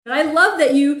And I love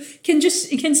that you can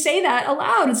say that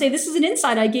aloud and say, this is an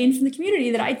insight I gained from the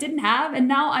community that I didn't have. And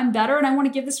now I'm better and I want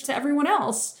to give this to everyone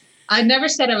else. I never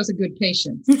said I was a good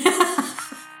patient.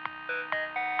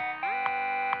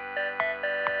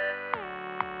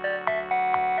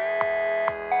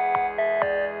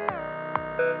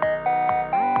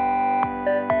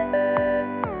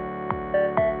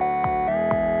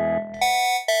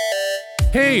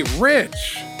 Hey,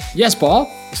 Rich. Yes, Paul.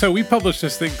 So we published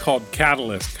this thing called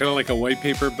Catalyst, kind of like a white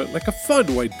paper, but like a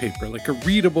fun white paper, like a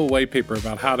readable white paper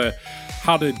about how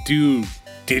to do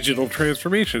digital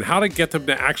transformation, how to get them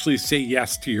to actually say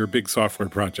yes to your big software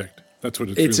project. That's what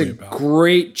it's really about. It's a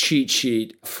great cheat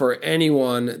sheet for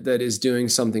anyone that is doing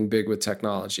something big with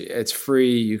technology. It's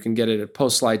free. You can get it at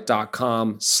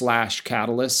postlight.com/catalyst.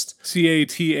 Catalyst.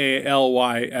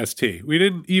 We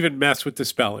didn't even mess with the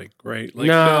spelling, right?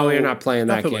 No, we're not playing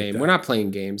that game. Like that. We're not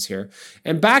playing games here.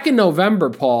 And back in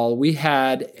November, Paul, we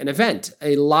had an event,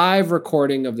 a live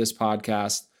recording of this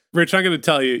podcast. Rich, I'm going to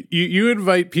tell you, you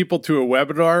invite people to a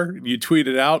webinar, you tweet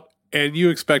it out, and you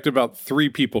expect about 3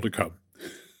 people to come.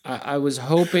 I was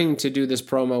hoping to do this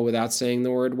promo without saying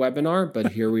the word webinar,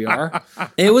 but here we are.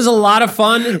 It was a lot of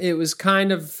fun. It was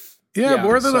kind of...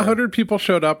 more than 100 people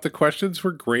showed up. The questions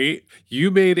were great.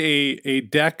 You made a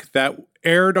deck that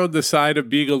erred on the side of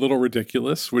being a little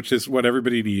ridiculous, which is what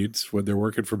everybody needs when they're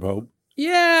working from home.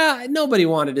 Yeah, nobody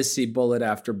wanted to see bullet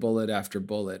after bullet after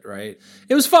bullet, right?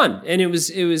 It was fun, and it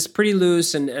was pretty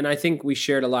loose, and I think we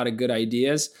shared a lot of good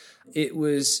ideas. It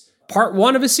was part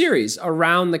 1 of a series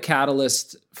around the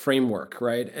Catalyst framework,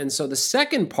 right? And so the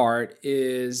second part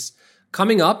is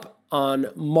coming up on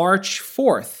March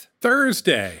 4th.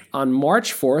 Thursday. On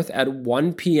March 4th at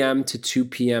 1 p.m. to 2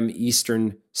 p.m.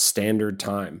 Eastern Standard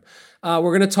Time.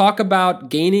 We're going to talk about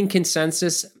gaining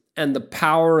consensus and the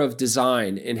power of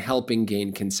design in helping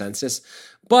gain consensus.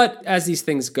 But as these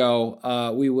things go,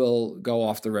 we will go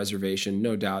off the reservation,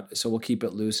 no doubt. So we'll keep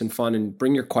it loose and fun and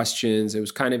bring your questions. It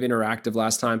was kind of interactive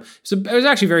last time. So it was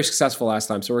actually very successful last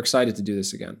time. So we're excited to do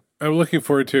this again. I'm looking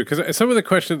forward to it because some of the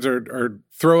questions are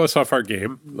throw us off our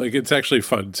game. Like it's actually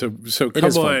fun. So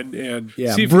come on and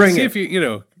see if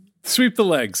you sweep the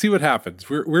leg, see what happens.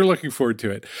 We're looking forward to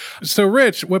it. So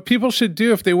Rich, what people should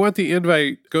do if they want the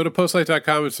invite, go to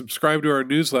postlight.com and subscribe to our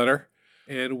newsletter.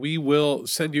 And we will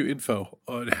send you info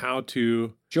on how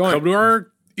to come to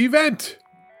our event.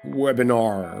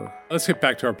 Webinar. Let's get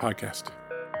back to our podcast.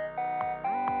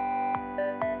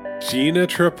 Gina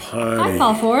Trapani. Hi,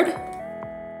 Paul Ford.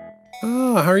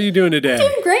 Oh, how are you doing today?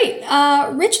 Doing great.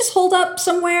 Rich is holed up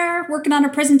somewhere working on a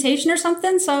presentation or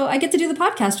something, so I get to do the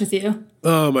podcast with you.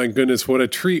 Oh my goodness, what a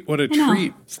treat. What a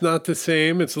treat. It's not the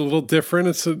same. It's a little different.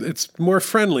 It's more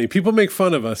friendly. People make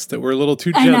fun of us that we're a little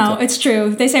too gentle. I know, it's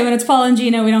true. They say when it's Paul and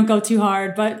Gina, we don't go too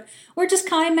hard, but we're just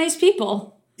kind, nice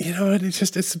people. You know what?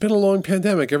 It's been a long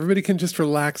pandemic. Everybody can just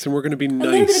relax and we're going to be nice. A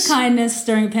little bit of kindness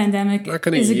during a pandemic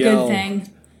is a good thing.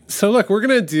 So look, we're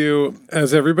going to do,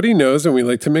 as everybody knows, and we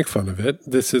like to make fun of it,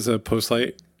 this is a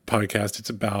Postlight podcast. It's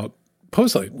about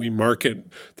Postlight. We market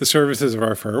the services of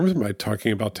our firms by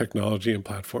talking about technology and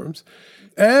platforms.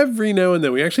 Every now and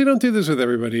then, we actually don't do this with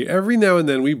everybody. Every now and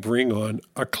then we bring on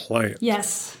a client.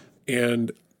 Yes.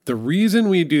 And the reason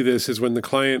we do this is when the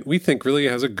client, we think, really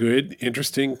has a good,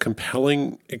 interesting,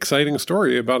 compelling, exciting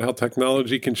story about how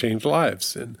technology can change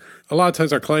lives. And a lot of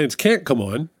times our clients can't come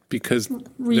on because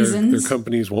their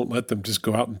companies won't let them just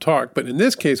go out and talk. But in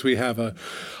this case, we have an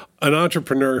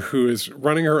entrepreneur who is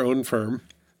running her own firm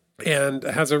and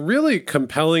has a really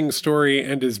compelling story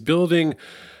and is building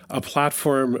a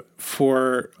platform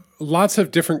for lots of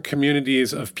different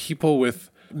communities of people with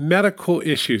medical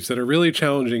issues that are really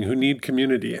challenging who need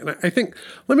community. And I think,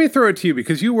 let me throw it to you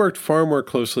because you worked far more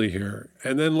closely here.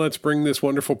 And then let's bring this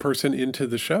wonderful person into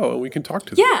the show and we can talk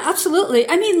to them. Yeah, absolutely.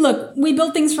 I mean, look, we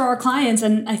build things for our clients.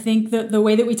 And I think that the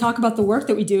way that we talk about the work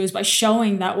that we do is by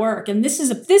showing that work. And this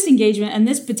engagement and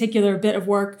this particular bit of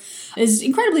work is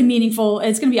incredibly meaningful.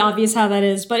 It's going to be obvious how that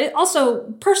is, but it also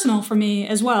personal for me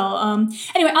as well.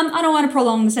 Anyway, I don't want to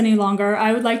prolong this any longer.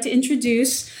 I would like to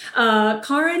introduce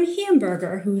Karin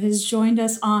Hehenberger, who has joined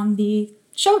us on the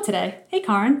show today. Hey,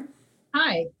 Karin.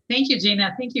 Hi. Thank you,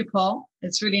 Gina. Thank you, Paul.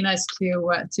 It's really nice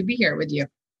to be here with you.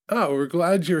 Oh, we're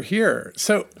glad you're here.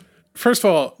 So, first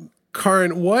of all,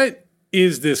 Karin, what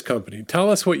is this company? Tell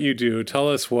us what you do. Tell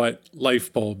us what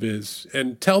Lyfebulb is,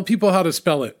 and tell people how to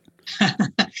spell it.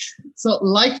 So,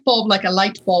 Lyfebulb, like a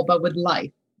light bulb, but with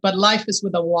life. But life is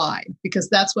with a Y, because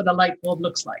that's what a light bulb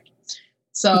looks like.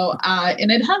 So, and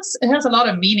it has a lot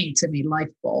of meaning to me, light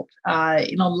bulb.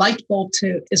 Light bulb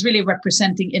is really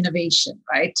representing innovation,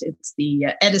 right? It's the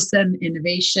Edison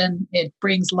innovation. It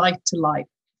brings light to life.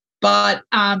 But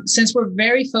since we're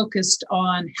very focused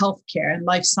on healthcare and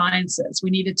life sciences, we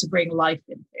needed to bring life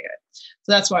into it.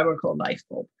 So that's why we're called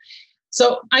Lyfebulb.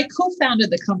 So I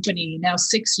co-founded the company now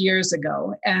 6 years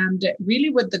ago, and really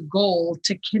with the goal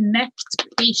to connect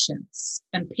patients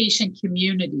and patient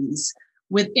communities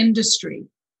with industry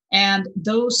and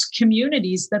those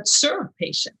communities that serve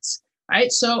patients,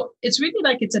 right? So it's really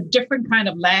like it's a different kind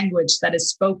of language that is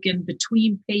spoken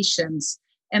between patients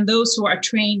and those who are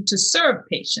trained to serve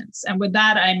patients. And with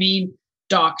that, I mean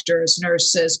doctors,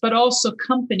 nurses, but also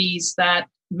companies that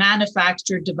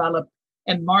manufacture, develop,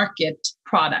 and market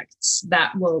products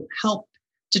that will help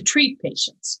to treat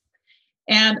patients.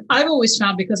 And I've always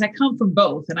found, because I come from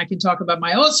both, and I can talk about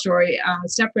my own story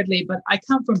separately, but I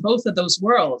come from both of those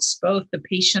worlds, both the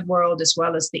patient world as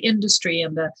well as the industry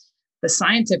and the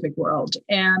scientific world.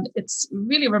 And it's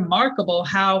really remarkable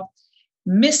how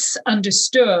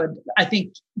misunderstood I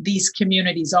think these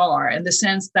communities are, in the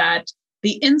sense that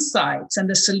the insights and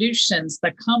the solutions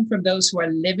that come from those who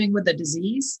are living with the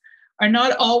disease are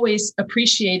not always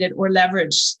appreciated or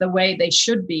leveraged the way they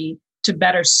should be to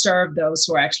better serve those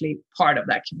who are actually part of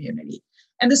that community.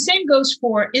 And the same goes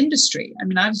for industry. I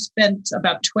mean, I've spent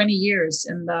about 20 years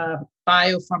in the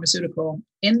biopharmaceutical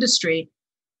industry,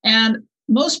 and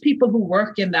most people who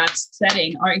work in that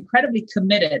setting are incredibly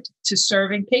committed to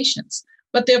serving patients,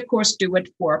 but they, of course, do it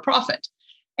for a profit.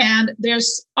 And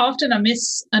there's often a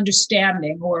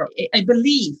misunderstanding or a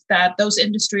belief that those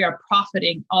industry are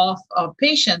profiting off of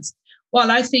patients, while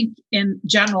I think in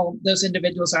general, those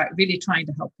individuals are really trying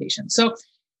to help patients. So,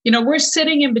 we're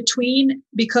sitting in between,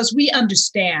 because we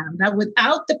understand that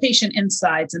without the patient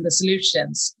insights and the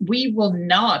solutions, we will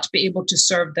not be able to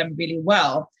serve them really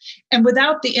well. And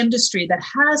without the industry that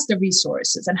has the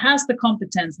resources and has the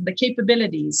competence and the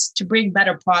capabilities to bring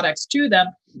better products to them,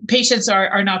 patients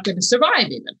are not going to survive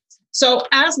even. So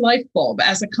as Lyfebulb,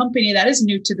 as a company that is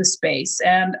new to the space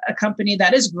and a company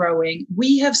that is growing,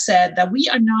 we have said that we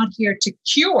are not here to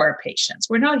cure patients.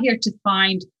 We're not here to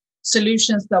find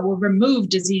solutions that will remove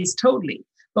disease totally,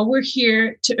 but we're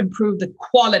here to improve the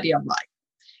quality of life.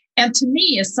 And to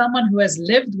me, as someone who has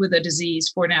lived with a disease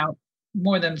for now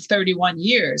more than 31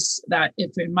 years, that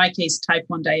if in my case, type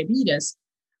 1 diabetes,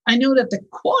 I know that the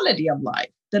quality of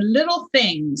life, the little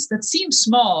things that seem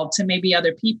small to maybe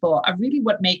other people, are really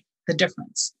what make the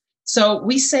difference. So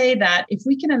we say that if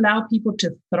we can allow people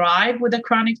to thrive with a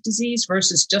chronic disease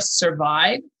versus just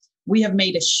survive, we have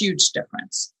made a huge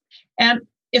difference. And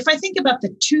if I think about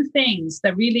the two things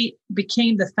that really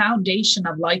became the foundation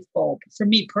of Lyfebulb for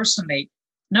me personally,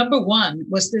 number one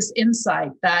was this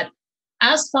insight that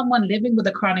as someone living with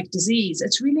a chronic disease,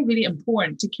 it's really, really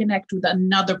important to connect with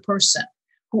another person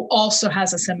who also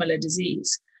has a similar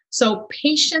disease. So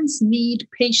patients need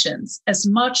patients as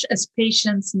much as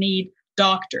patients need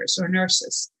doctors or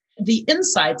nurses. The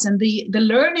insights and the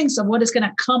learnings of what is going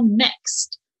to come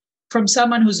next from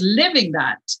someone who's living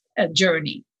that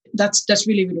journey, that's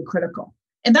really, really critical.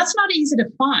 And that's not easy to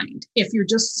find if you're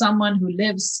just someone who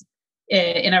lives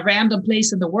in a random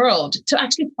place in the world. To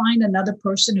actually find another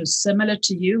person who's similar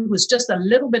to you, who's just a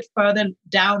little bit further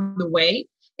down the way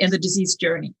in the disease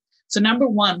journey. So number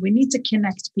one, we need to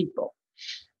connect people.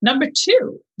 Number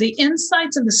two, the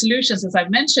insights and the solutions, as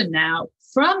I've mentioned now,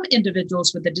 from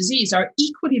individuals with the disease are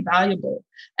equally valuable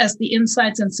as the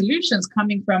insights and solutions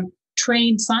coming from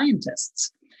trained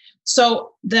scientists.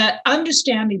 So the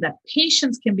understanding that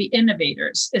patients can be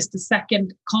innovators is the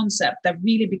second concept that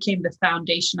really became the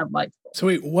foundation of Lyfebulb.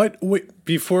 So wait,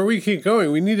 before we keep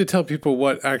going, we need to tell people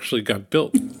what actually got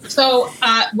built. So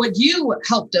what you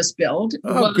helped us build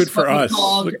was good for what us. we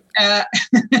called...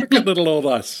 Look at little old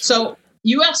us. So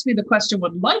you asked me the question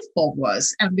what Lyfebulb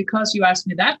was, and because you asked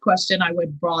me that question, I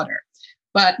went broader.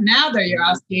 But now that you're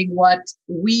asking what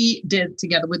we did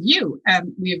together with you,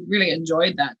 and we've really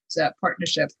enjoyed that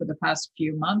partnership for the past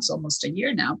few months, almost a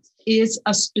year now, is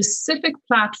a specific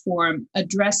platform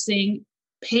addressing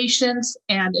patients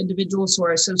and individuals who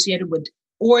are associated with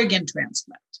organ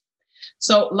transplant.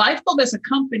 So Lyfebulb as a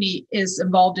company is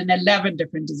involved in 11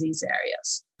 different disease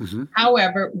areas. Mm-hmm.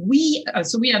 However, we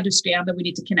understand that we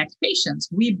need to connect patients.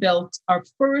 We built our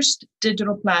first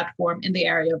digital platform in the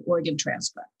area of organ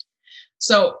transplant.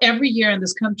 So every year in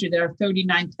this country, there are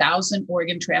 39,000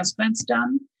 organ transplants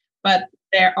done, but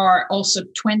there are also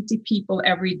 20 people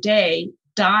every day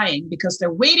dying because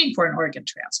they're waiting for an organ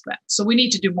transplant. So we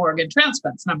need to do more organ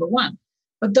transplants, number one.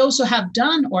 But those who have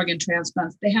done organ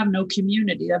transplants, they have no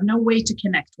community. They have no way to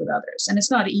connect with others. And it's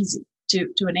not easy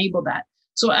to enable that.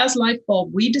 So as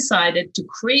Lyfebulb, we decided to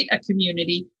create a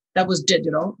community that was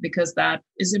digital, because that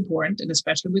is important. And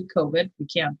especially with COVID, we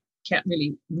can't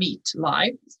really meet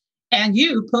live. And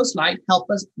you, Postlight, help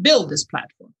us build this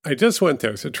platform. I just went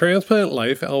there. So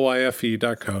transplantlife,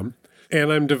 Lyfe.com.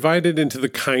 And I'm divided into the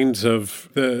kinds of,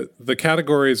 the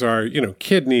categories are,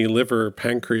 kidney, liver,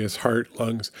 pancreas, heart,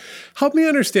 lungs. Help me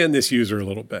understand this user a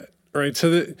little bit. Right. So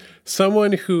that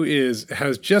someone who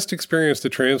has just experienced a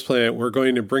transplant, we're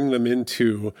going to bring them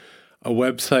into a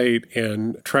website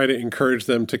and try to encourage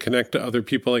them to connect to other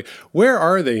people. Like, where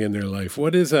are they in their life?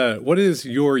 What is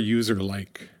your user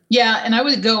like? Yeah, and I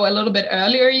would go a little bit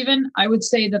earlier even. I would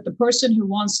say that the person who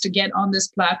wants to get on this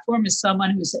platform is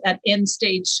someone who's at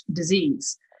end-stage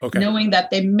disease, knowing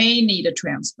that they may need a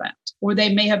transplant, or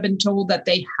they may have been told that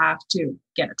they have to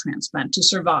get a transplant to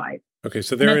survive. Okay,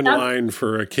 so they're in line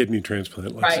for a kidney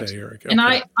transplant, let's say. Eric. Okay. And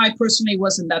I personally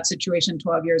was in that situation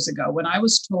 12 years ago when I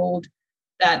was told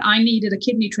that I needed a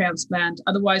kidney transplant.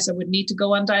 Otherwise, I would need to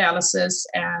go on dialysis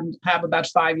and have about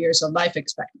 5 years of life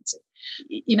expectancy.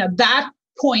 That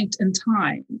point in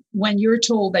time when you're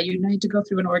told that you need to go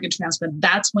through an organ transplant,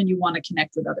 that's when you want to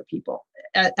connect with other people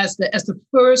as the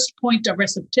first point of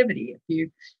receptivity.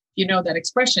 If you know that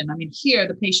expression, here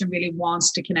the patient really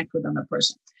wants to connect with another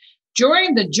person.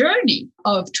 During the journey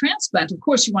of transplant, of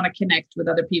course, you want to connect with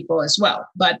other people as well,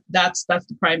 but that's the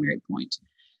primary point.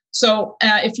 So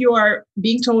if you are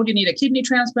being told you need a kidney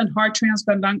transplant, heart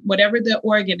transplant, lung, whatever the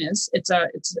organ is, it's a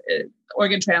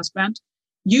organ transplant.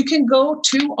 You can go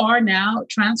to our now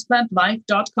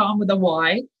transplantlife.com with a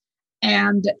Y,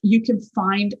 and you can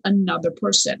find another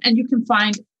person. And you can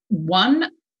find one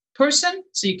person,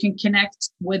 so you can connect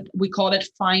with, we call it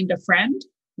Find a Friend,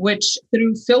 which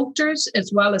through filters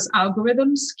as well as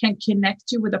algorithms can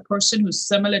connect you with a person who's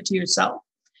similar to yourself.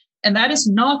 And that is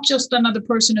not just another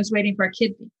person who's waiting for a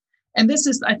kidney. And this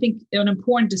is, I think, an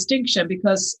important distinction,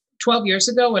 because 12 years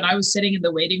ago, when I was sitting in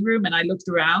the waiting room and I looked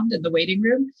around in the waiting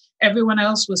room, everyone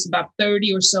else was about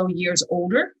 30 or so years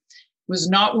older, was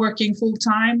not working full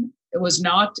time. It was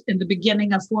not in the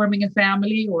beginning of forming a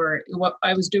family or what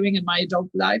I was doing in my adult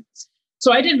life.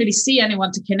 So I didn't really see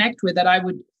anyone to connect with that I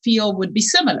would feel would be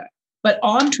similar. But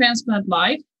on Transplant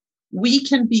Life, we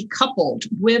can be coupled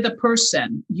with a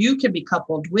person. You can be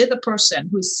coupled with a person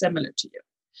who's similar to you.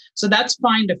 So that's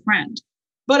Find a Friend.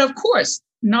 But of course,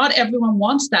 not everyone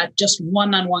wants that just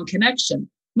one-on-one connection.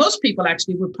 Most people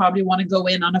actually would probably want to go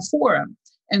in on a forum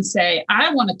and say,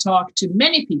 I want to talk to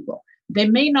many people. They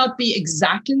may not be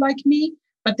exactly like me,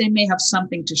 but they may have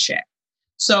something to share.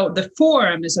 So the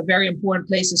forum is a very important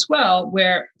place as well,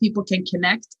 where people can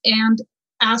connect and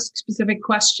ask specific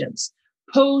questions,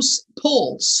 pose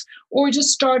polls, or just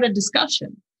start a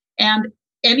discussion. And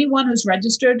anyone who's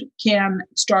registered can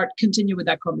continue with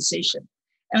that conversation.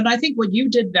 And I think what you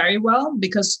did very well,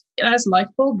 because as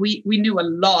Lyfebulb, we knew a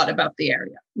lot about the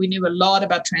area. We knew a lot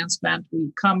about transplant.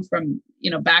 We come from,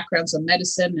 backgrounds of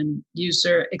medicine and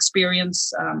user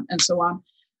experience and so on.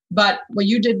 But what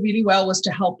you did really well was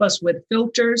to help us with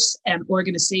filters and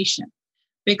organization.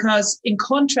 Because in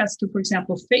contrast to, for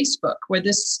example, Facebook, where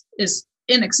this is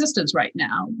in existence right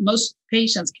now, most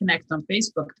patients connect on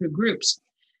Facebook through groups.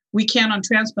 We can on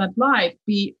Transplant Life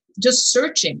be just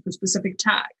searching for specific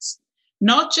tags.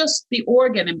 Not just the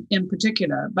organ in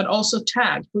particular, but also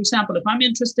tagged. For example, if I'm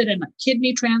interested in a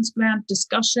kidney transplant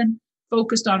discussion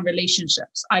focused on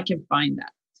relationships, I can find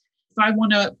that. If I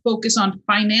want to focus on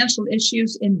financial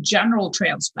issues in general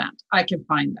transplant, I can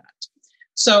find that.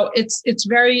 So it's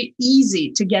very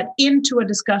easy to get into a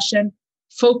discussion,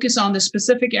 focus on the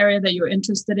specific area that you're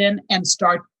interested in, and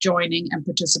start joining and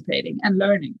participating and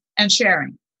learning and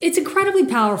sharing. It's incredibly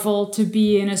powerful to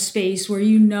be in a space where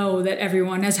you know that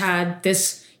everyone has had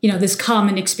this, this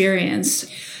common experience.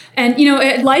 And,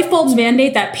 Lyfebulb's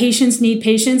mandate that patients need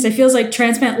patients, it feels like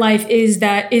Transplant Life is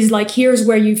like, here's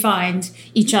where you find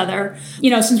each other.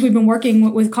 Since we've been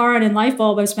working with Karin and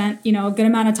Lyfebulb, I've spent, a good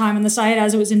amount of time on the site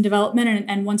as it was in development.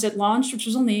 And once it launched, which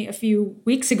was only a few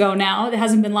weeks ago now, it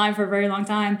hasn't been live for a very long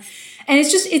time. And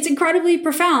it's incredibly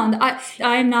profound. I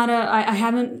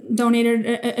haven't donated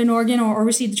an organ or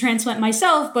received a transplant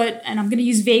myself, and I'm going to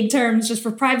use vague terms just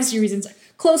for privacy reasons.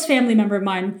 Close family member of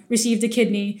mine received a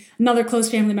kidney. Another close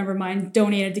family member of mine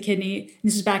donated the kidney.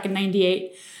 This was back in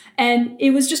 98. And it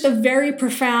was just a very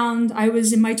profound, I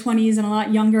was in my 20s and a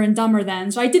lot younger and dumber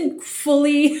then. So I didn't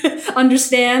fully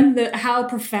understand how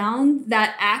profound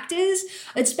that act is.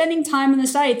 It's spending time on the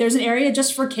site. There's an area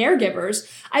just for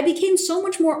caregivers. I became so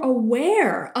much more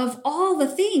aware of all the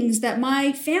things that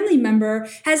my family member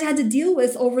has had to deal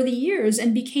with over the years,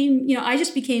 and I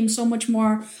just became so much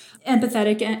more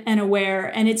empathetic and aware.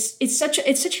 And it's such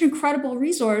an incredible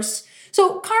resource.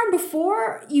 So, Karin,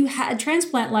 before you had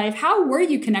Transplant Life, how were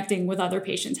you connecting with other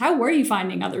patients? How were you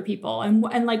finding other people? And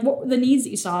what were the needs that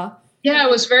you saw? Yeah, it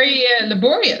was very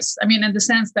laborious. I mean, in the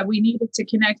sense that we needed to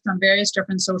connect on various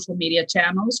different social media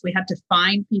channels. We had to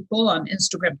find people on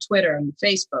Instagram, Twitter, and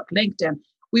Facebook, LinkedIn.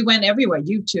 We went everywhere,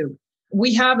 YouTube.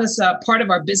 We have as a part of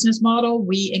our business model,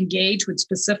 we engage with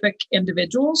specific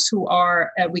individuals who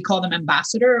are, we call them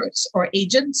ambassadors or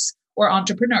agents or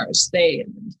entrepreneurs. They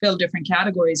fill different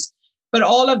categories, but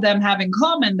all of them have in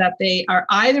common that they are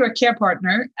either a care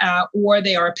partner or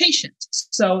they are a patient.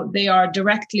 So they are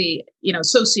directly,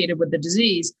 associated with the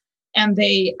disease, and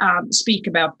they speak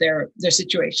about their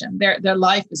situation. Their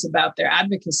life is about their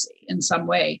advocacy in some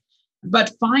way.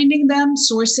 But finding them,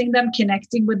 sourcing them,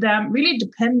 connecting with them really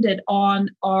depended on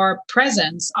our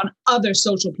presence on other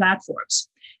social platforms.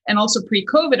 And also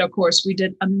pre-COVID, of course, we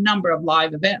did a number of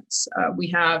live events. We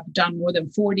have done more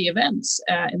than 40 events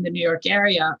in the New York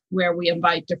area where we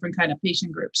invite different kind of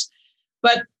patient groups.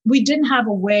 But we didn't have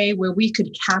a way where we could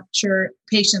capture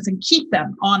patients and keep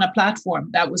them on a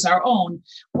platform that was our own,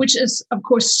 which is, of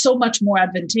course, so much more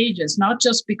advantageous, not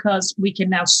just because we can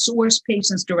now source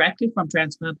patients directly from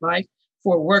Transplant Life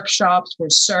for workshops, for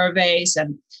surveys,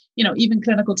 and even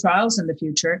clinical trials in the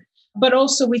future, but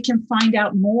also we can find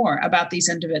out more about these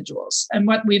individuals. And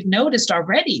what we've noticed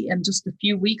already in just a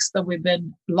few weeks that we've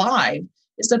been live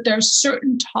is that there are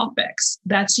certain topics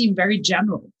that seem very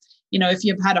general. If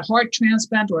you've had a heart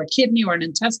transplant or a kidney or an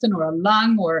intestine or a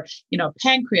lung or,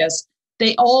 pancreas,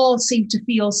 they all seem to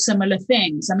feel similar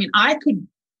things. I mean, I could,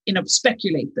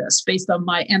 speculate this based on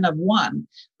my N of one,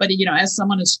 but, as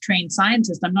someone who's a trained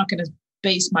scientist, I'm not going to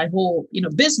base my whole,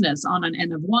 business on an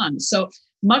N of one. So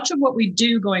much of what we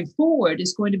do going forward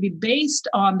is going to be based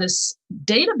on this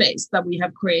database that we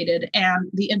have created and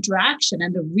the interaction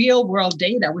and the real world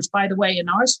data, which, by the way, in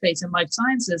our space in life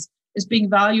sciences, is being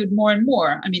valued more and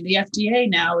more. I mean, the FDA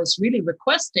now is really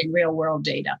requesting real world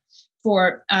data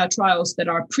for trials that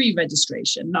are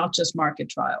pre-registration, not just market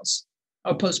trials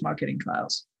or post-marketing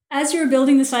trials. As you're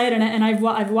building the site, and I've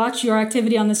watched your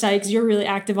activity on the site because you're really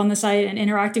active on the site and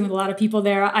interacting with a lot of people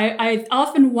there, I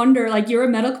often wonder, like, you're a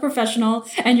medical professional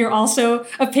and you're also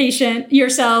a patient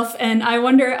yourself, and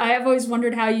I've always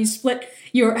wondered how you split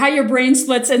how your brain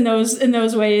splits in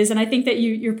those ways, and I think that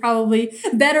you're probably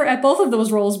better at both of those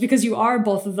roles because you are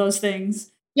both of those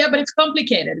things. Yeah, but it's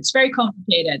complicated. It's very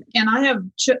complicated, and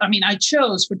I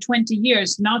chose for 20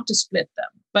 years not to split them,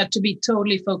 but to be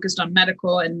totally focused on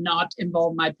medical and not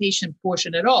involve my patient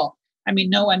portion at all. I mean,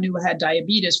 no one knew I had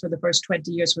diabetes for the first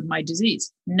 20 years with my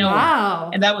disease. No wow.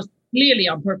 one. And that was clearly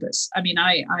on purpose. I mean,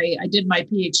 I did my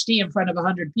PhD in front of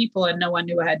 100 people and no one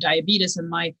knew I had diabetes. And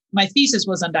my thesis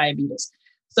was on diabetes.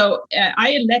 So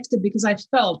I elected because I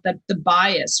felt that the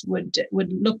bias would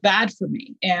look bad for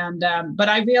me. And but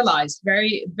I realized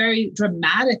very, very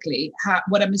dramatically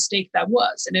what a mistake that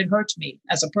was. And it hurt me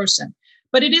as a person.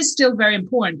 But it is still very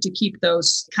important to keep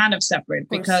those kind of separate,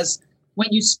 because when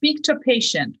you speak to a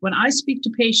patient, when I speak to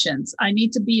patients, I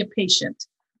need to be a patient.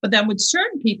 But then with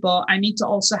certain people, I need to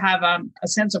also have a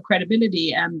sense of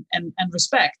credibility and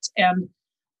respect.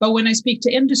 But when I speak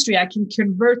to industry, I can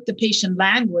convert the patient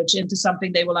language into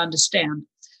something they will understand.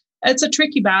 It's a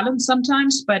tricky balance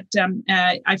sometimes, but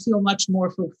I feel much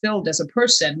more fulfilled as a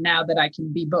person now that I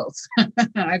can be both.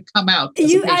 I've come out.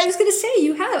 I was going to say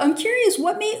you have. I'm curious,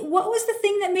 what was the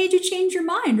thing that made you change your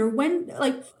mind, or when?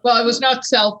 Well, it was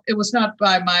not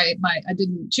by my. I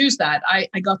didn't choose that.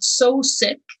 I got so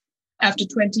sick after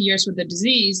 20 years with the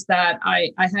disease that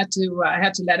I had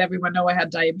to let everyone know I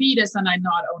had diabetes, and I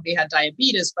not only had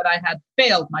diabetes, but I had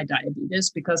failed my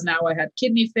diabetes, because now I had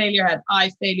kidney failure, I had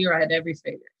eye failure, I had every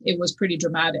failure. It was pretty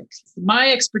dramatic.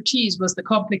 My expertise was the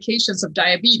complications of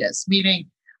diabetes, meaning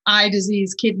eye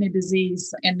disease, kidney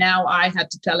disease, and now I had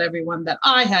to tell everyone that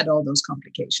I had all those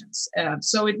complications.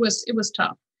 So it was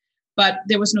tough, but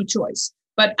there was no choice.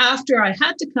 But after I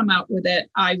had to come out with it,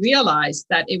 I realized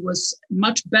that it was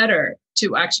much better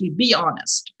to actually be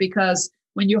honest, because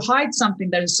when you hide something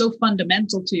that is so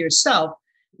fundamental to yourself,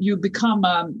 you become,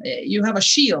 you have a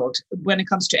shield when it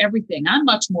comes to everything. I'm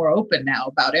much more open now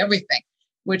about everything,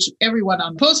 which everyone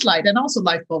on Postlight and also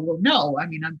Lyfebulb will know. I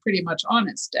mean, I'm pretty much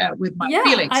honest with my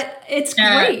feelings. It's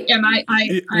great. And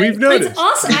we've noticed. It's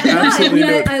awesome.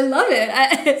 I love it.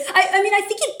 I mean, I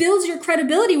think it builds your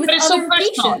credibility with other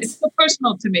patients. It's so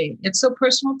personal to me. It's so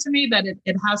personal to me that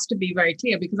it has to be very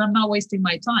clear, because I'm not wasting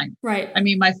my time. Right. I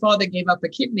mean, my father gave up a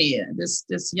kidney.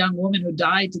 This young woman who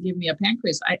died to give me a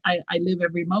pancreas. I live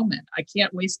every moment. I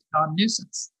can't waste it on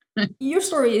nuisance. Your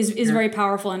story is very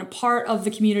powerful and a part of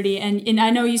the community. And I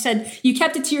know you said you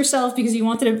kept it to yourself because you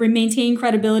wanted to maintain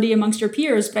credibility amongst your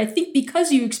peers. But I think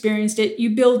because you experienced it, you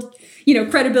build,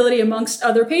 credibility amongst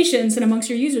other patients and amongst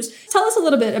your users. Tell us a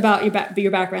little bit about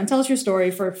your background. Tell us your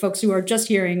story for folks who are just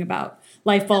hearing about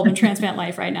Lyfebulb and Transplant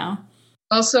Life right now.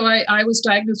 Also, I was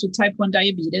diagnosed with type 1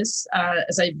 diabetes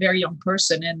as a very young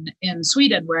person in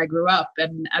Sweden, where I grew up.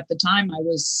 And at the time, I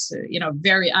was,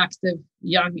 very active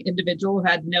young individual who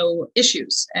had no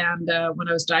issues. And when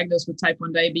I was diagnosed with type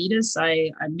 1 diabetes, I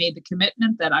made the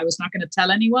commitment that I was not going to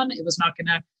tell anyone. It was not going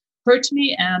to hurt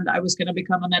me. And I was going to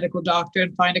become a medical doctor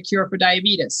and find a cure for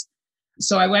diabetes.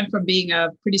 So I went from being a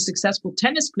pretty successful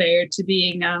tennis player to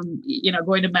being,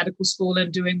 going to medical school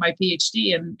and doing my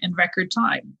PhD in record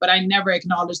time. But I never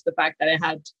acknowledged the fact that I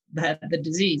had the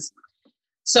disease.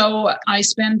 So I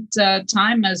spent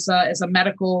time as a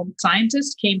medical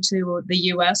scientist, came to the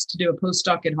US to do a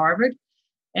postdoc at Harvard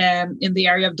in the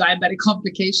area of diabetic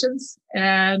complications.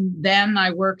 And then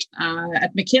I worked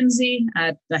at McKinsey,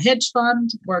 at the hedge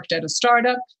fund, worked at a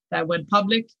startup that went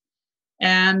public,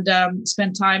 and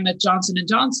spent time at Johnson &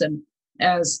 Johnson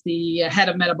as the head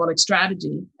of metabolic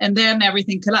strategy. And then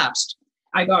everything collapsed.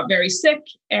 I got very sick,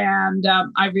 and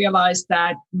I realized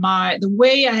that the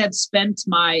way I had spent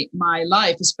my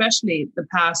life, especially the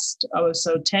past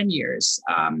 10 years,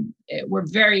 were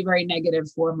very, very negative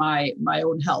for my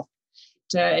own health.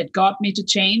 It got me to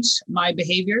change my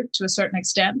behavior to a certain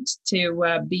extent,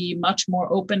 to be much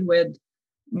more open with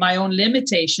my own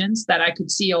limitations that I could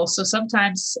see. Also,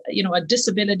 sometimes, a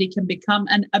disability can become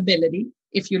an ability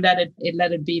if you let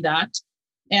it be that.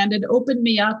 And it opened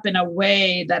me up in a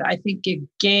way that I think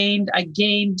I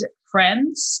gained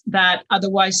friends that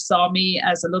otherwise saw me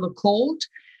as a little cold.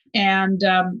 And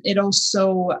it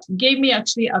also gave me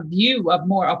actually a view of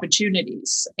more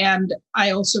opportunities. And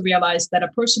I also realized that a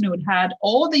person who had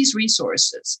all these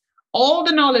resources, all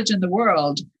the knowledge in the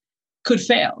world, could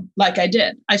fail like I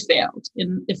did. I failed.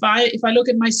 And if I look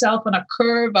at myself on a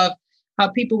curve of how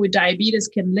people with diabetes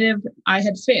can live, I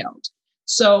had failed.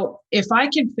 So if I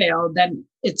can fail, then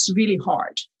it's really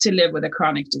hard to live with a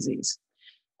chronic disease.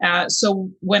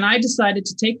 So when I decided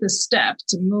to take this step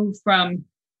to move from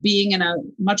being in a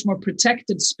much more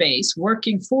protected space,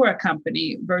 working for a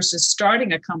company versus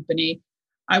starting a company,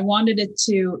 I wanted it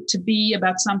to be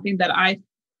about something that I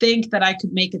think that I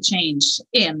could make a change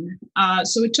in.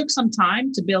 So it took some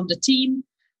time to build a team,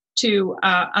 to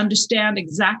understand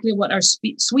exactly what our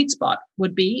sweet spot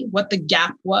would be, what the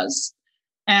gap was.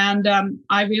 And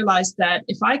I realized that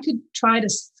if I could try to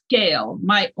scale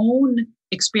my own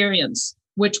experience,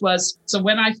 which was, so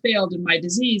when I failed in my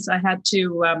disease, I had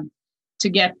to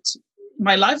get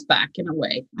my life back in a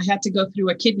way. I had to go through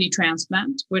a kidney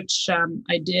transplant, which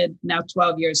I did now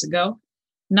 12 years ago.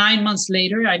 9 months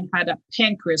later, I had a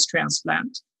pancreas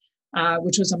transplant,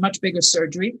 which was a much bigger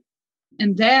surgery.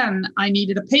 And then I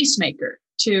needed a pacemaker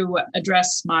to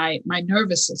address my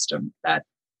nervous system that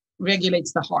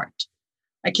regulates the heart.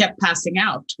 I kept passing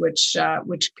out, which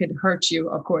could hurt you,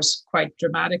 of course, quite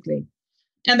dramatically.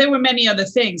 And there were many other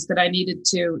things that I needed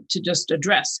to just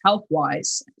address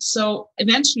health-wise. So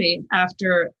eventually,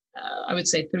 after, I would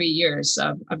say 3 years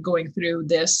of going through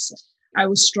this, I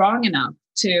was strong enough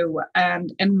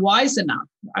and wise enough.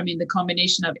 I mean, the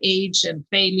combination of age and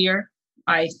failure,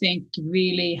 I think,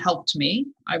 really helped me.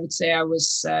 I would say I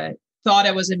was thought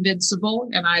I was invincible,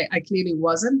 and I clearly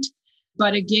wasn't.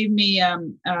 But it gave me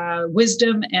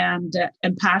wisdom and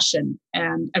passion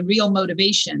and a real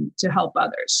motivation to help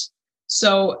others.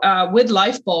 So with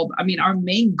Lyfebulb, I mean, our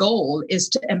main goal is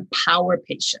to empower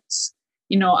patients.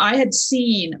 I had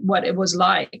seen what it was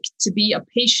like to be a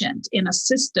patient in a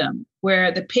system where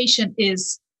the patient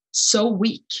is so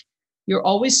weak. You're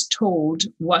always told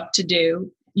what to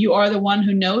do. You are the one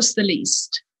who knows the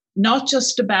least, not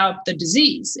just about the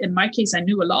disease. In my case, I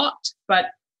knew a lot, but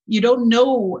you don't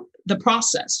know the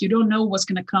process. You don't know what's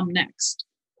going to come next.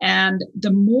 And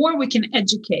the more we can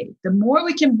educate, the more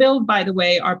we can build, by the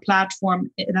way, our platform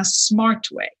in a smart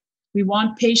way. We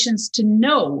want patients to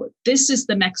know this is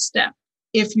the next step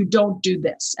if you don't do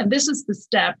this. And this is the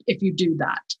step if you do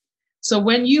that. So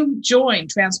when you join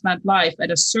Transplant Life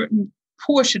at a certain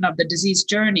portion of the disease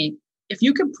journey, if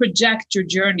you can project your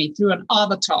journey through an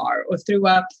avatar or through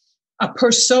a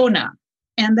persona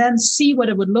and then see what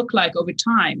it would look like over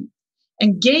time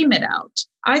and game it out,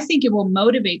 I think it will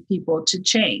motivate people to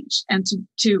change and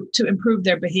to improve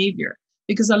their behavior.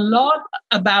 Because a lot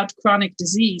about chronic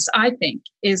disease, I think,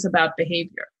 is about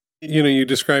behavior. You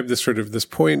described this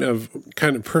point of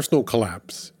kind of personal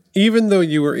collapse. Even though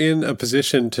you were in a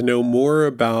position to know more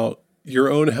about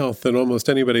your own health than almost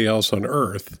anybody else on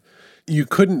earth, you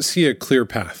couldn't see a clear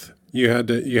path. You had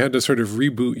to sort of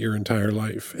reboot your entire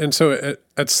life. And so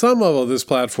at some level, this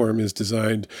platform is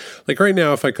designed, like right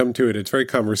now, if I come to it, it's very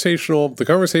conversational. The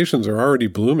conversations are already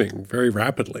blooming very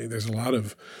rapidly. There's a lot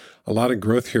of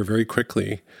growth here very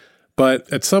quickly.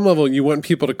 But at some level, you want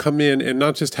people to come in and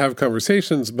not just have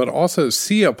conversations, but also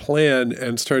see a plan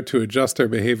and start to adjust their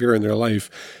behavior in their life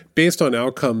based on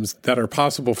outcomes that are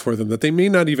possible for them that they may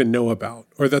not even know about,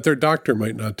 or that their doctor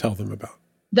might not tell them about.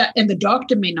 And the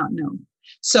doctor may not know.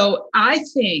 So I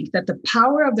think that the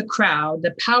power of the crowd,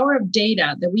 the power of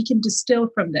data that we can distill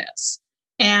from this,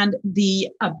 and the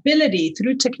ability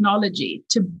through technology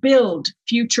to build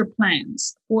future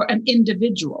plans for an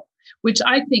individual, which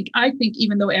I think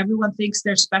even though everyone thinks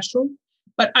they're special,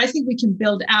 but I think we can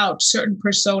build out certain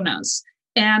personas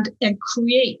and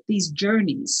create these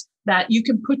journeys that you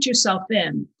can put yourself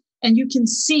in, and you can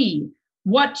see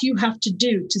what you have to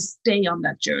do to stay on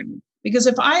that journey. Because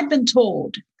if I've been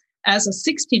told as a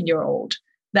 16-year-old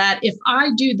that if I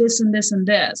do this and this and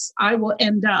this, I will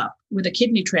end up with a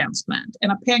kidney transplant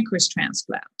and a pancreas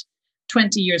transplant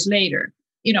 20 years later,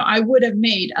 I would have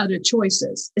made other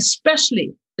choices,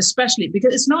 especially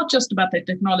because it's not just about the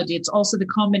technology. It's also the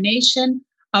combination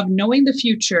of knowing the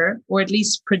future, or at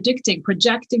least projecting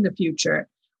the future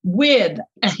with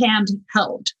a hand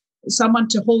held, someone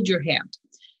to hold your hand.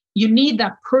 You need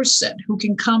that person who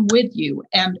can come with you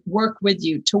and work with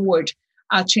you toward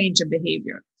a change of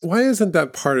behavior. Why isn't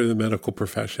that part of the medical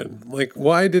profession? Like,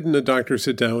 why didn't a doctor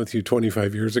sit down with you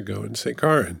 25 years ago and say,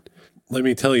 Karin, let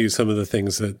me tell you some of the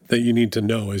things that you need to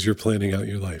know as you're planning out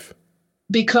your life?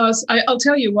 Because I'll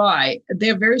tell you why.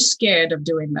 They're very scared of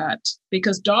doing that,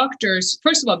 because doctors,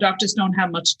 first of all, doctors don't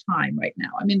have much time right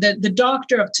now. I mean, the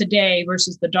doctor of today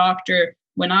versus the doctor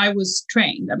when I was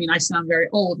trained. I mean, I sound very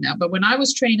old now, but when I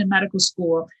was trained in medical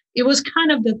school, it was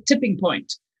kind of the tipping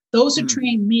point. Those who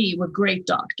trained me were great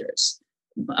doctors.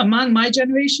 Among my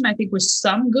generation, I think was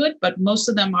some good, but most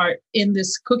of them are in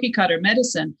this cookie cutter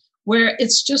medicine where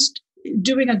it's just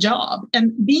doing a job.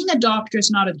 And being a doctor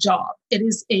is not a job. It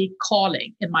is a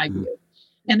calling, in my view.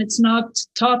 And it's not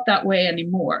taught that way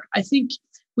anymore. I think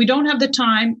we don't have the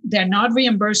time. They're not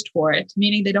reimbursed for it,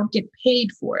 meaning they don't get paid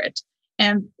for it.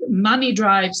 And money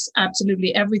drives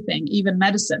absolutely everything, even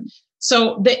medicine.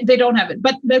 So they don't have it.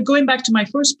 But going back to my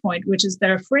first point, which is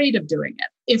they're afraid of doing it.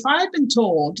 If I've been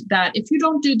told that if you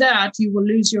don't do that, you will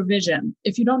lose your vision.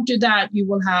 If you don't do that, you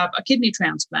will have a kidney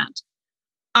transplant.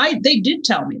 They did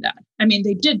tell me that. I mean,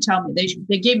 they did tell me.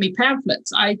 They gave me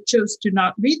pamphlets. I chose to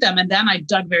not read them. And then I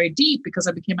dug very deep because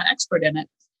I became an expert in it.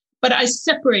 But I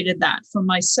separated that from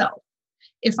myself.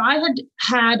 If I had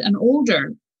had an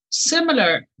older,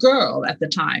 similar girl at the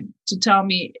time to tell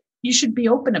me, you should be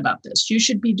open about this. You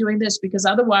should be doing this because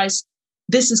otherwise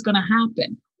this is going to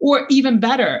happen. Or even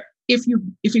better, if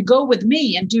you go with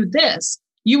me and do this,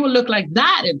 you will look like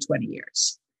that in 20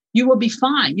 years. You will be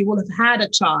fine. You will have had a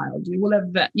child. You will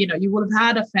have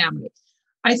had a family.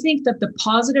 I think that the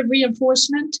positive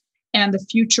reinforcement and the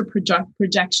future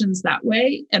projections that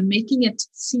way, and making it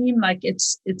seem like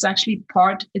it's actually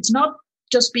it's not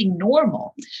just being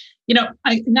normal.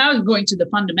 I now going to the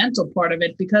fundamental part of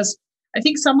it, because I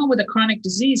think someone with a chronic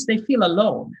disease, they feel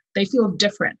alone. They feel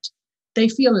different. They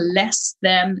feel less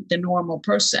than the normal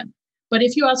person. But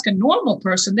if you ask a normal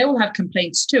person, they will have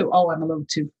complaints too. Oh, I'm a little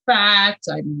too fat.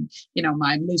 I'm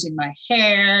losing my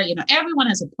hair. Everyone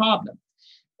has a problem.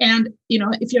 And,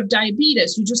 if you have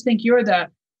diabetes, you just think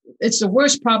it's the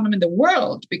worst problem in the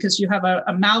world because you have a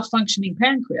malfunctioning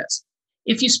pancreas.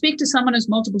 If you speak to someone who's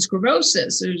multiple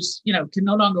sclerosis, who's, can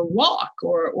no longer walk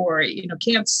or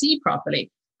can't see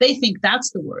properly, they think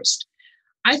that's the worst.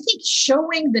 I think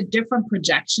showing the different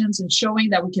projections and showing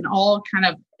that we can all kind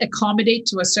of accommodate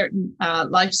to a certain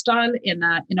lifestyle in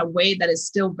a way that is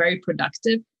still very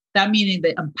productive, that meaning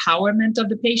the empowerment of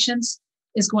the patients,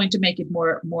 is going to make it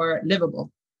more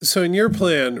livable. So in your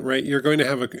plan, right, you're going to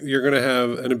have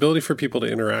an ability for people to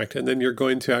interact, and then you're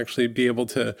going to actually be able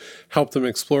to help them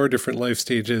explore different life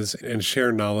stages and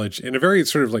share knowledge in a very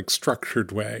sort of like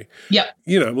structured way. Yeah.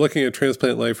 I'm looking at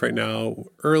Transplant Life right now.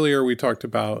 Earlier, we talked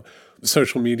about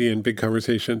social media and big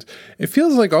conversations. It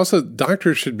feels like also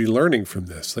doctors should be learning from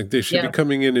this. Like they should be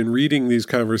coming in and reading these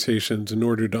conversations in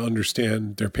order to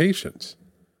understand their patients.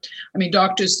 I mean,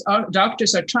 doctors are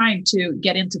trying to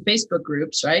get into Facebook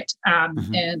groups, right? And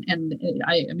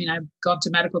I've gone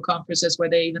to medical conferences where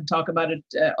they even talk about it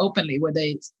openly, where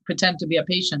they pretend to be a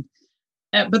patient.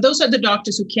 But those are the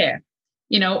doctors who care.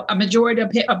 A majority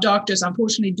of doctors,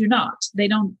 unfortunately, do not. They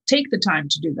don't take the time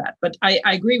to do that. But I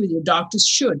agree with you. Doctors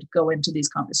should go into these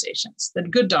conversations.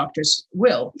 That good doctors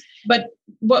will. But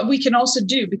what we can also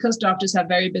do, because doctors have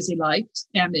very busy lives,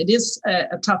 and it is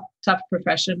a tough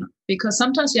profession, because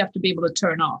sometimes you have to be able to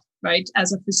turn off, right?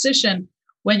 As a physician,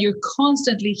 when you're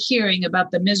constantly hearing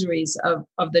about the miseries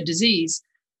of the disease,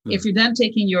 if you're then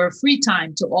taking your free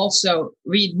time to also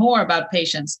read more about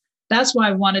patients, that's why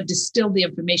I want to distill the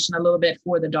information a little bit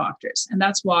for the doctors. And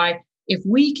that's why if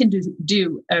we can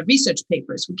do research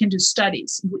papers, we can do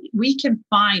studies, we can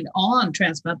find on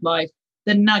Transplant Life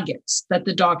the nuggets that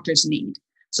the doctors need.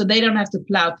 So they don't have to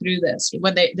plow through this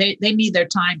when they need their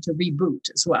time to reboot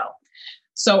as well.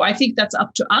 So I think that's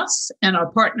up to us and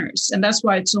our partners. And that's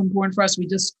why it's so important for us. We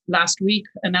just last week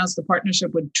announced the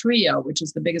partnership with TRIO, which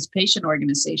is the biggest patient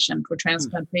organization for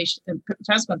transplant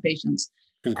patients.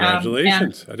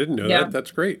 Congratulations. I didn't know that.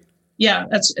 That's great. Yeah,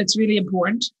 it's really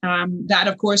important. That,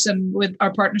 of course, and with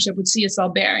our partnership with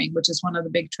CSL Behring, which is one of the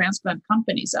big transplant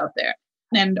companies out there.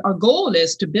 And our goal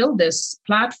is to build this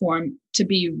platform to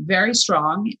be very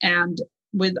strong, and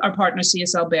with our partner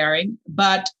CSL Behring.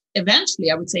 But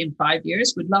eventually, I would say in 5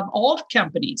 years, we'd love all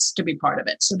companies to be part of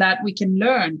it so that we can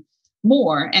learn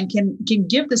more and can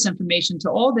give this information to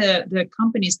all the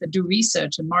companies that do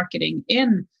research and marketing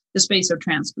in the space of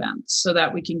transplants, so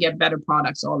that we can get better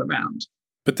products all around.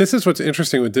 But this is what's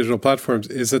interesting with digital platforms,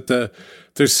 is that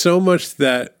there's so much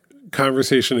that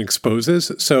conversation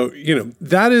exposes. So,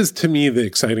 that is, to me, the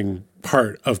exciting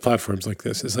part of platforms like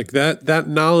this, is like that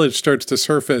knowledge starts to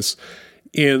surface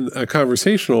in a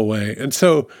conversational way. And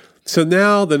so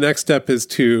now the next step is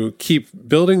to keep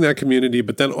building that community,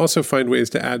 but then also find ways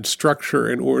to add structure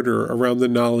and order around the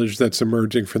knowledge that's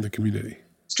emerging from the community.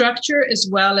 Structure, as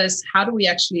well as how do we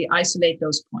actually isolate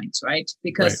those points, right?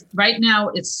 Because right now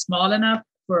it's small enough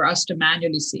for us to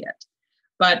manually see it.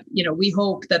 But, we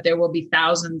hope that there will be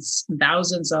thousands and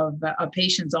thousands of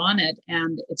patients on it.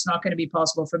 And it's not going to be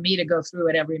possible for me to go through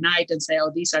it every night and say,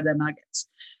 oh, these are the nuggets.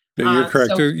 No, you're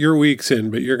correct. So, you're weeks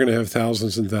in, but you're going to have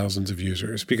thousands and thousands of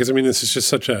users, because this is just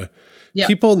such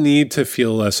people need to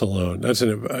feel less alone. That's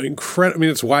an incredible.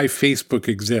 It's why Facebook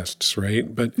exists,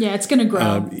 right? But yeah, it's going to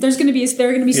grow. There are going to be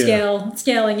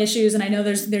scaling issues, and I know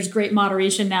there's great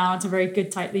moderation now. It's a very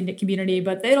good, tightly knit community,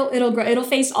 but it'll grow. It'll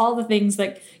face all the things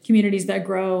that communities that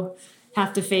grow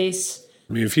have to face.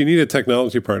 If you need a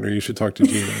technology partner, you should talk to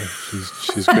Gina.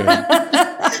 She's good.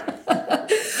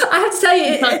 I have to tell you,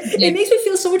 it makes me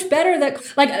feel so much better that,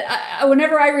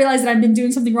 whenever I realize that I've been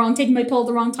doing something wrong, taking my pill at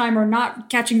the wrong time, or not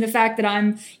catching the fact that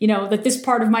I'm, that this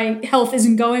part of my health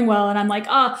isn't going well, and I'm like,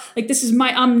 this is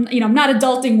I'm not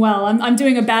adulting well. I'm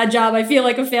doing a bad job. I feel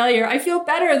like a failure. I feel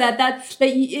better that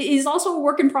is also a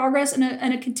work in progress and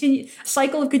a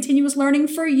cycle of continuous learning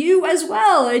for you as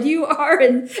well. And you are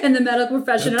in the medical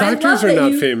profession. Doctors are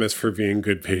not famous for being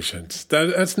good patients.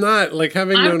 That's not like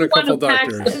having known a couple doctors. I'm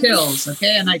the one who packs the pills,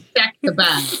 okay, and I check the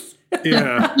bag.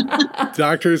 Yeah,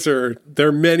 doctors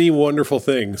they're many wonderful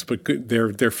things, but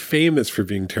they're famous for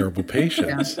being terrible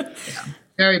patients. Yeah.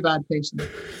 Very bad patients.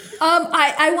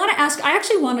 I want to ask. I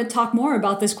actually want to talk more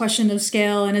about this question of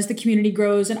scale, and as the community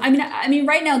grows. And I mean,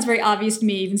 right now it's very obvious to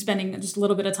me, even spending just a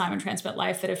little bit of time in Transplant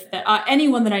Life, that if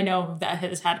anyone that I know that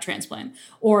has had a transplant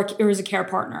or is a care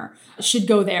partner should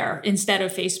go there instead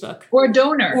of Facebook or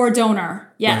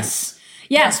donor. Yes. Right.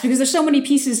 Yes, because there's so many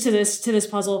pieces to this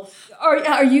puzzle.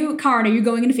 Are you, Karin, are you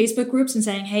going into Facebook groups and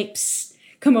saying, hey,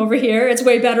 come over here, it's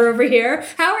way better over here?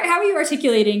 How are you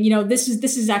articulating, this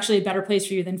is actually a better place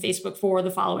for you than Facebook for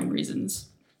the following reasons?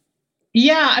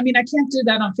 Yeah, I can't do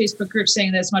that on Facebook groups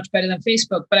saying that it's much better than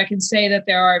Facebook, but I can say that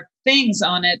there are things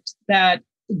on it that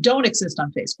don't exist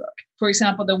on Facebook. For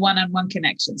example, the one-on-one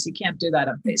connections. You can't do that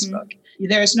on Facebook. Mm-hmm.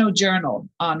 There's no journal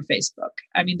on Facebook.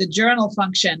 The journal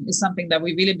function is something that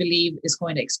we really believe is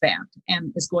going to expand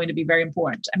and is going to be very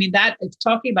important. That is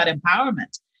talking about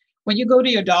empowerment. When you go to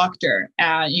your doctor,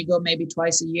 you go maybe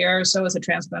twice a year or so as a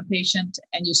transplant patient,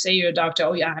 and you say to your doctor,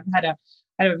 oh yeah, I've had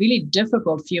a really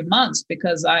difficult few months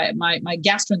because my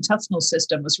gastrointestinal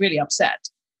system was really upset.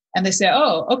 And they say,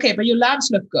 oh, okay, but your labs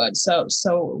look good. So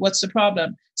what's the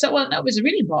problem? So, well, no, it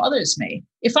really bothers me.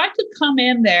 If I could come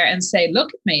in there and say, look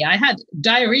at me, I had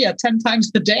diarrhea 10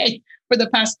 times a day for the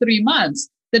past 3 months,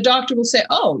 the doctor will say,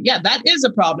 oh, yeah, that is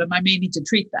a problem. I may need to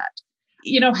treat that.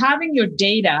 Having your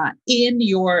data in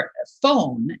your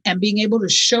phone and being able to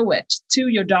show it to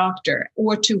your doctor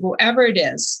or to whoever it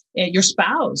is, your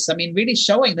spouse, really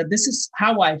showing that this is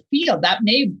how I feel. That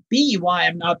may be why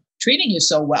I'm not treating you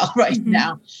so well right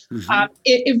now.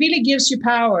 It really gives you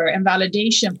power and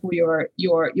validation for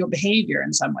your behavior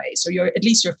in some ways, or at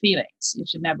least your feelings. You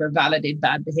should never validate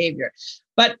bad behavior.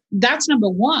 But that's number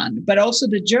one. But also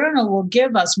the journal will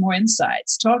give us more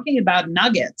insights, talking about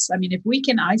nuggets. I mean, if we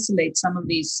can isolate some of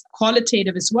these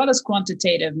qualitative as well as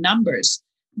quantitative numbers,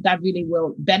 that really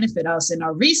will benefit us in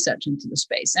our research into the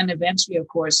space. And eventually, of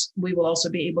course, we will also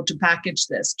be able to package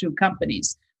this to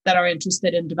companies that are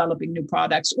interested in developing new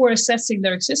products or assessing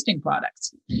their existing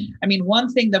products. I mean, one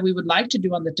thing that we would like to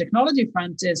do on the technology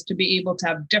front is to be able to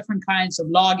have different kinds of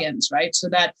logins, right? So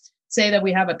that say that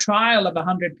we have a trial of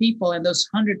 100 people and those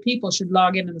 100 people should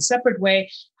log in a separate way,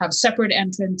 have separate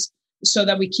entrants, so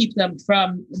that we keep them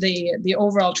from the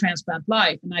overall transplant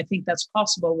life. And I think that's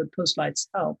possible with Postlight's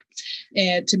help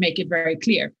to make it very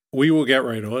clear. We will get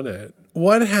right on it.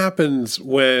 What happens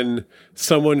when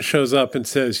someone shows up and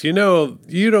says, you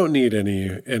don't need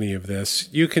any of this.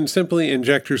 You can simply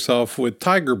inject yourself with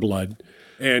tiger blood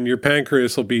and your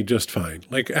pancreas will be just fine.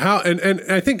 Like how, and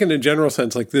I think in a general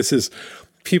sense, like this is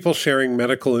people sharing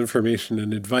medical information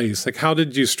and advice. Like how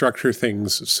did you structure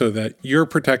things so that you're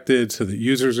protected, so that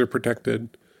users are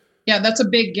protected? Yeah, that's a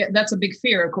big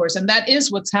fear, of course. And that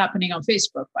is what's happening on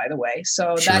Facebook, by the way.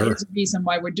 So that is the reason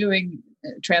why we're doing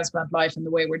Transplant Life and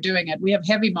the way we're doing it. We have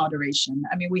heavy moderation.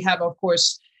 I mean, we have, of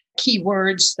course,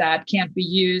 keywords that can't be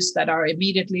used, that are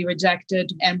immediately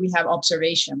rejected. And we have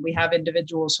observation. We have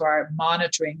individuals who are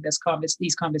monitoring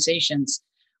these conversations.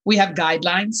 We have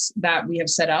guidelines that we have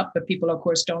set up, but people, of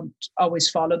course, don't always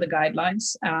follow the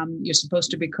guidelines. You're supposed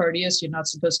to be courteous. You're not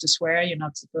supposed to swear. You're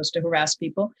not supposed to harass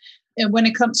people. And when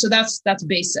it comes, so that's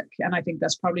basic. And I think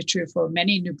that's probably true for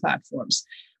many new platforms.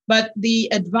 But the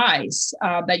advice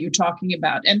that you're talking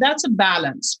about, and that's a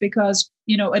balance because,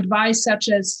 advice such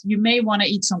as you may want to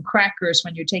eat some crackers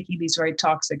when you're taking these very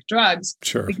toxic drugs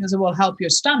because it will help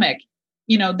your stomach.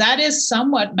 That is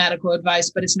somewhat medical advice,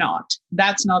 but it's not.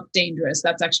 That's not dangerous.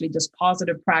 That's actually just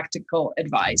positive, practical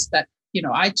advice that,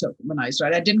 I took when I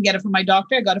started. I didn't get it from my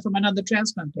doctor. I got it from another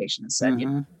transplant patient and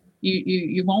said,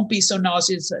 you won't be so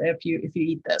nauseous if you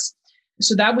eat this.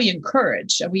 So that we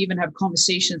encourage, and we even have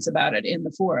conversations about it in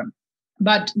the forum.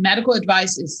 But medical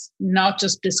advice is not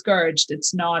just discouraged.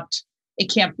 It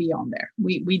can't be on there.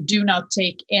 We do not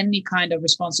take any kind of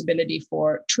responsibility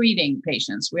for treating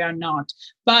patients. We are not.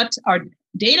 But our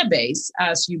database,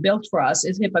 as you built for us,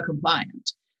 is HIPAA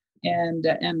compliant.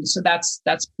 And so that's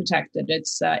protected.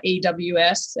 It's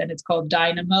AWS and it's called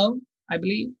Dynamo, I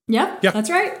believe. Yeah, that's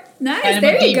right. Nice. Dynamo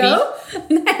there you go.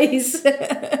 Nice.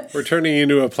 We're turning you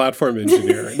into a platform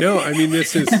engineer. No, I mean,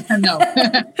 this is... No,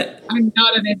 I'm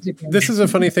not an engineer. This is a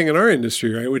funny thing in our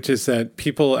industry, right? Which is that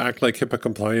people act like HIPAA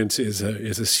compliance is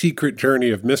a secret journey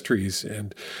of mysteries.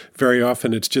 And very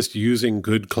often it's just using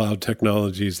good cloud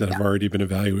technologies that have already been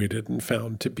evaluated and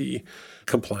found to be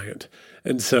compliant.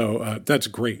 And so that's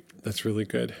great. That's really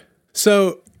good.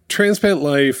 So Transplant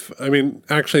Life, I mean,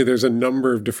 actually, there's a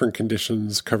number of different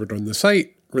conditions covered on the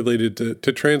site related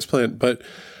to transplant, but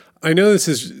I know this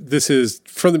is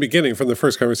from the beginning, from the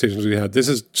first conversations we had, this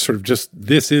is just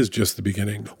the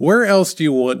beginning. Where else do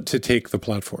you want to take the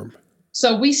platform?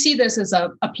 So we see this as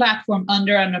a platform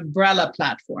under an umbrella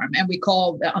platform, and we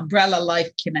call the umbrella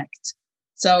Life Connect.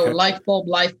 So Lyfebulb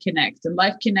Life Connect, and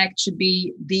Life Connect should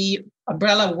be the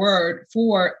umbrella word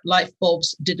for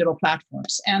Lyfebulb's digital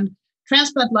platforms. And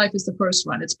Transplant Life is the first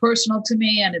one. It's personal to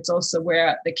me, and it's also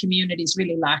where the community is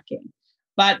really lacking.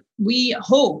 But we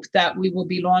hope that we will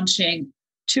be launching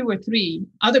 2 or 3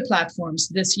 other platforms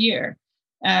this year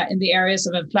in the areas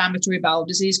of inflammatory bowel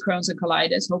disease, Crohn's and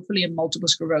colitis, hopefully in multiple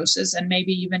sclerosis, and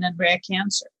maybe even in rare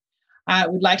cancer. I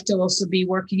would like to also be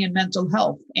working in mental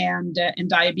health and in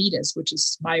diabetes, which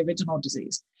is my original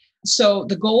disease. So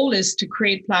the goal is to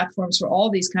create platforms for all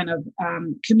these kind of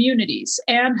communities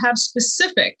and have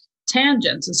specific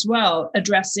tangents as well,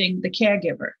 addressing the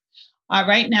caregiver.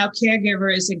 Right now,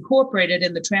 caregiver is incorporated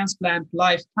in the Transplant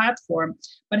Life platform,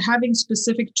 but having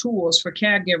specific tools for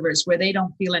caregivers where they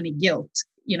don't feel any guilt,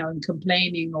 in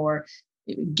complaining or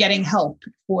getting help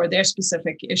for their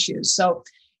specific issues. So,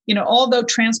 although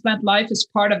Transplant Life is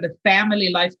part of the Family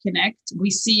Life Connect, we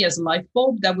see as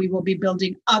Lyfebulb that we will be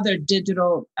building other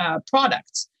digital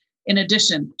products in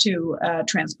addition to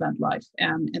Transplant Life.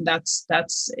 And that's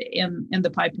in the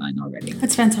pipeline already.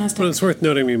 That's fantastic. Well, it's worth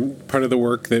noting, I mean, part of the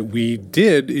work that we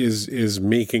did is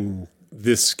making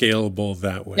this scalable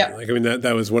that way. Yep. Like, I mean,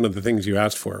 that was one of the things you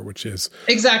asked for, which is...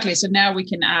 Exactly. So now we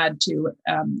can add to,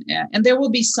 and there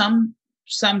will be some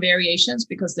variations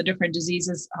because the different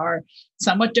diseases are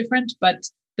somewhat different, but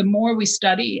the more we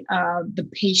study the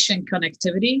patient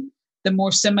connectivity, the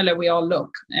more similar we all look.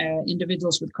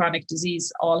 Individuals with chronic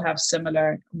disease all have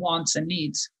similar wants and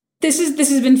needs. This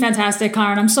has been fantastic,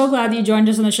 Karin. I'm so glad that you joined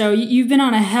us on the show. You've been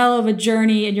on a hell of a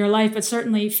journey in your life, but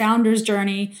certainly founder's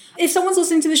journey. If someone's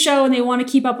listening to the show and they want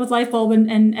to keep up with Lyfebulb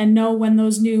and know when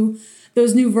those new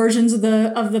versions of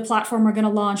the platform are going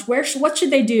to launch, what should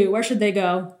they do? Where should they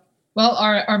go? Well,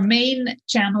 our main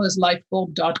channel is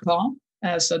lyfebulb.com.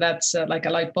 So that's like a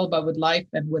light bulb, but with life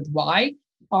and with Y.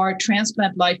 Our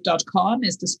transplantlife.com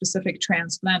is the specific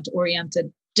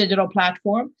transplant-oriented digital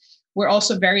platform. We're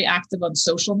also very active on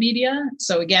social media.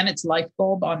 So again, it's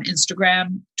Lyfebulb on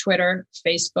Instagram, Twitter,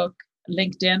 Facebook,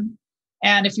 LinkedIn.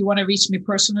 And if you want to reach me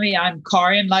personally, I'm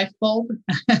Karin Lyfebulb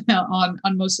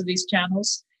on most of these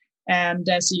channels. And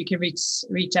so you can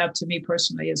reach out to me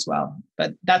personally as well.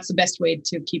 But that's the best way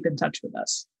to keep in touch with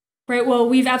us. Great. Well,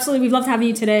 we've loved having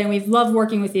you today, and we've loved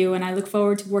working with you. And I look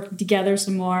forward to working together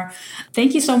some more.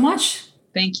 Thank you so much.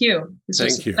 Thank you. This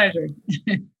was a pleasure.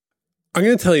 I'm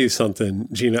going to tell you something,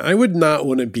 Gina. I would not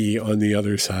want to be on the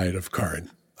other side of Karin.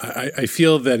 I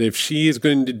feel that if she is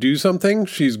going to do something,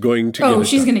 she's going to get it done.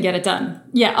 She's going to get it done.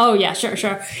 Yeah. Oh, yeah,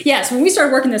 sure. Yes, when we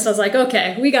started working this, I was like,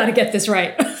 okay, we got to get this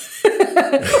right.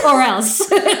 Or else.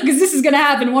 Because this is going to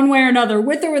happen one way or another,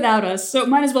 with or without us. So it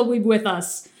might as well be with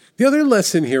us. The other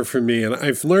lesson here for me, and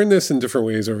I've learned this in different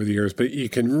ways over the years, but you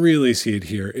can really see it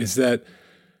here, is that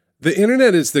the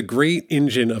internet is the great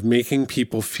engine of making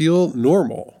people feel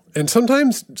normal. And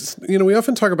sometimes, we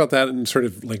often talk about that in sort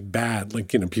of like bad, like,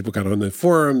 people got on the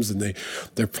forums and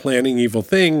they're planning evil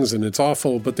things and it's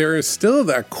awful. But there is still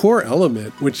that core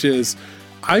element, which is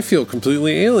I feel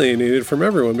completely alienated from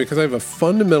everyone because I have a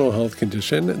fundamental health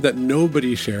condition that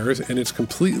nobody shares and it's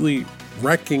completely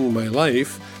wrecking my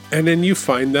life. And then you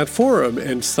find that forum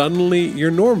and suddenly you're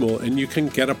normal and you can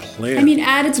get a plan. I mean,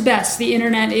 at its best, the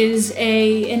internet is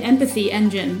an empathy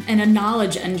engine and a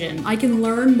knowledge engine. I can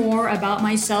learn more about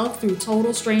myself through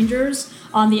total strangers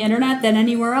on the internet than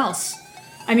anywhere else.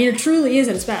 I mean, it truly is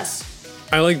at its best.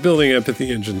 I like building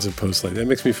empathy engines at Postlight. That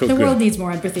makes me feel good. The world needs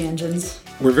more empathy engines.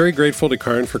 We're very grateful to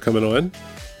Karin for coming on.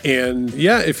 And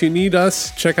yeah, if you need us,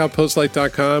 check out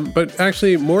postlight.com. But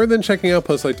actually, more than checking out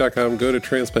postlight.com, go to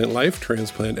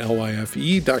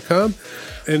transplantlyfe.com,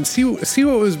 and see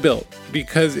what was built.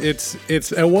 Because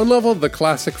it's at one level the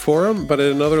classic forum, but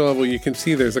at another level you can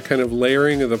see there's a kind of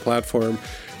layering of the platform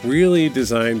really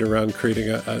designed around creating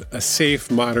a safe,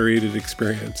 moderated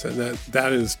experience. And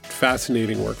that is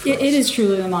fascinating work for us. It is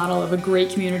truly the model of a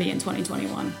great community in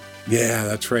 2021. Yeah,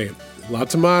 that's right.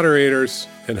 Lots of moderators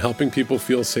and helping people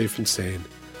feel safe and sane.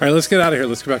 All right, let's get out of here.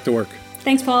 Let's get back to work.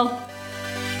 Thanks, Paul.